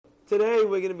Today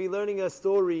we're going to be learning a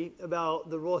story about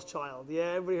the Rothschild.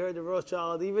 Yeah, everybody heard the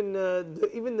Rothschild. Even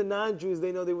the non-Jews,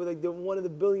 they know they were like one of the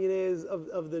billionaires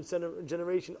of the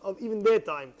generation of even their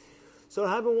time. So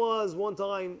what happened was one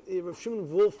time, Rav Shimon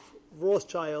Wolf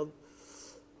Rothschild,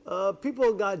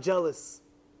 people got jealous.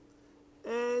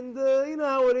 And you know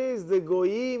how it is, the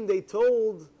Goyim, they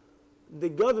told the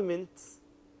government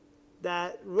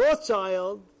that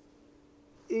Rothschild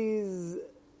is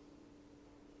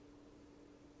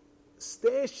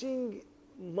stashing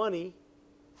money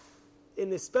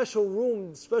in a special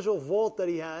room, special vault that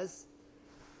he has,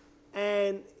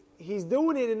 and he's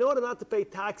doing it in order not to pay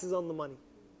taxes on the money.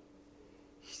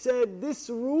 He said,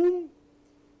 this room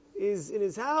is in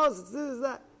his house, it's this,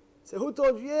 that. So who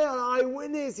told you? Yeah, an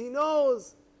eyewitness, he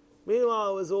knows.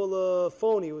 Meanwhile, it was all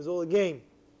phony, it was all a game.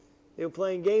 They were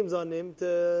playing games on him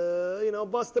to,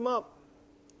 bust him up.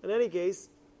 In any case,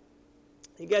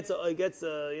 he gets a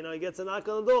knock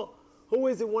on the door. Who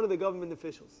is it? One of the government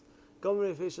officials.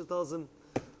 Government official tells him,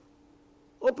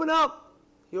 open up.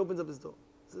 He opens up his door.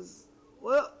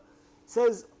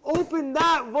 Says, open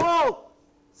that vault.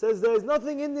 Says, there's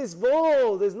nothing in this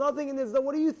vault. There's nothing in this.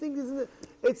 What do you think is in it?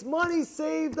 It's money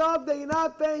saved up that you're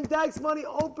not paying tax money.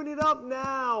 Open it up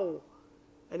now.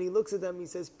 And he looks at them. He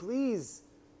says, please,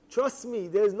 trust me.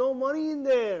 There's no money in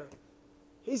there.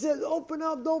 He says, open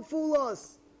up. Don't fool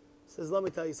us. He says, let me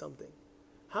tell you something.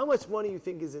 How much money you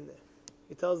think is in there?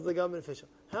 He tells the government official,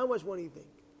 how much money do you think?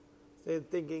 They're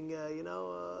thinking,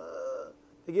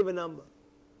 they give a number.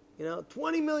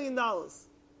 $20 million.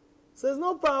 Says,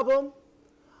 no problem.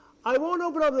 I won't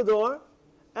open up the door,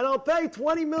 and I'll pay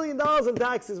 $20 million in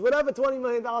taxes. Whatever $20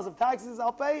 million of taxes,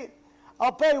 I'll pay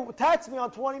it. Tax me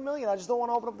on $20 million. I just don't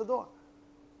want to open up the door.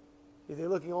 They're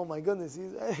looking, oh my goodness.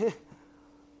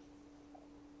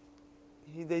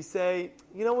 They say,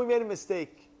 we made a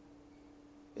mistake.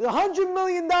 There's $100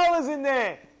 million in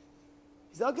there.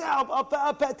 He said, okay,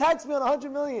 I'll tax me on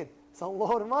 $100 million. It's a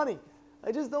load of money.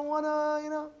 I just don't want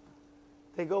to,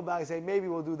 They go back and say, maybe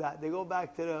we'll do that. They go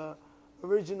back to the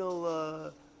original,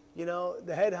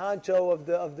 the head honcho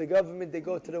of the government. They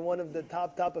go to one of the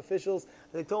top officials.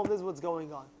 And they told him this is what's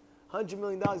going on. $100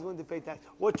 million is willing to pay tax.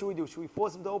 What should we do? Should we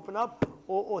force him to open up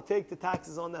or take the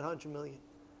taxes on that $100 million?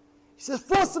 He says,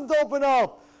 force him to open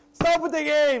up. Stop with the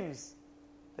games.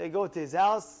 They go to his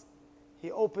house. He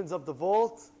opens up the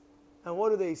vault. And what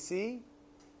do they see?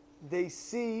 They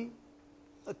see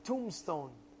a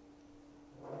tombstone.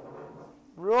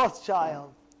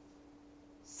 Rothschild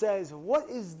says, what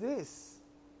is this?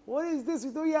 What is this?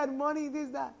 We thought you had money, this,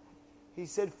 that. He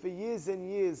said, for years and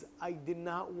years, I did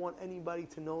not want anybody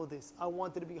to know this. I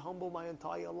wanted to be humble my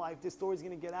entire life. This story's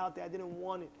going to get out there. I didn't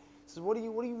want it. He says,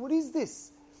 what is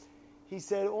this? He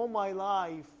said, all my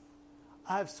life,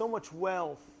 I have so much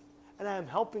wealth, and I am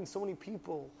helping so many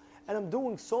people, and I'm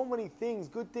doing so many things,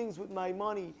 good things with my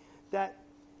money, that,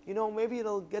 maybe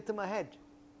it'll get to my head.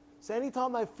 So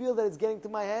anytime I feel that it's getting to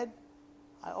my head,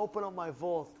 I open up my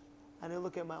vault, and I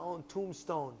look at my own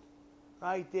tombstone.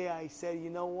 Right there, I said,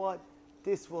 you know what?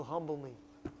 This will humble me.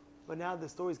 But now the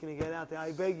story's going to get out there.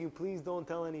 I beg you, please don't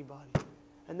tell anybody.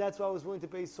 And that's why I was willing to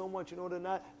pay so much in order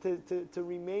not to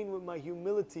remain with my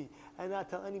humility and not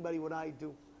tell anybody what I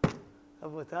do.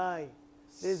 Avotai,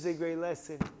 this is a great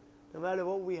lesson. No matter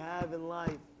what we have in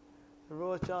life, the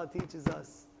Rothschild teaches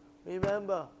us.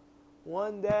 Remember,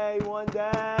 one day,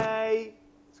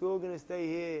 it's all going to stay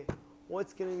here.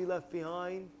 What's going to be left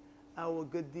behind? Our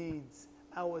good deeds,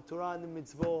 our Torah and the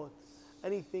mitzvot.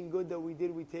 Anything good that we did,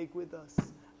 we take with us.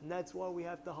 And that's why we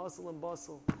have to hustle and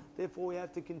bustle. Therefore, we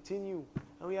have to continue.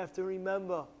 And we have to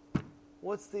remember,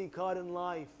 what's the ikar in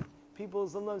life? People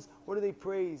sometimes, what do they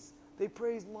praise? They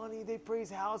praise money, they praise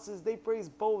houses, they praise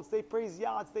boats, they praise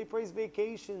yachts, they praise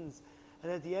vacations.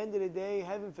 And at the end of the day,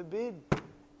 heaven forbid,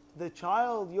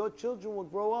 your children will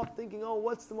grow up thinking, oh,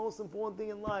 what's the most important thing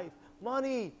in life?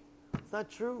 Money. It's not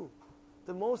true.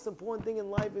 The most important thing in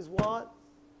life is what?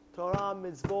 Torah,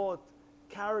 mitzvot,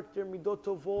 character, midot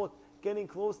tovot, getting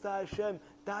close to Hashem.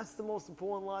 That's the most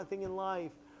important thing in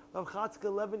life. Rav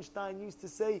Chatzkel Levenstein used to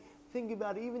say, think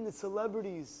about it, even the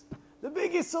celebrities. The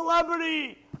biggest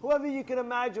celebrity, whoever you can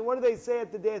imagine, what do they say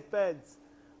at the deathbeds?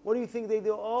 What do you think they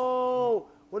do? Oh,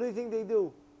 what do you think they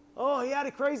do? Oh, he had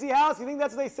a crazy house. You think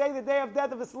that's what they say the day of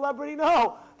death of a celebrity?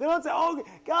 No. They don't say, oh,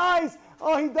 guys,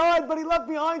 he died, but he left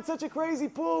behind such a crazy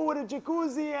pool with a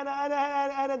jacuzzi and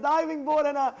a diving board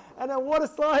and a water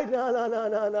slide.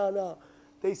 No.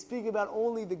 They speak about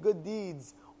only the good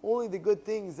deeds, only the good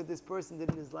things that this person did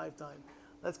in his lifetime.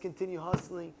 Let's continue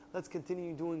hustling. Let's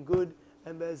continue doing good.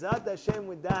 And Be'ezrat Hashem,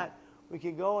 with that, we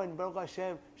can go and Baruch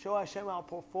Hashem, show Hashem our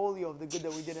portfolio of the good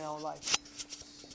that we did in our life.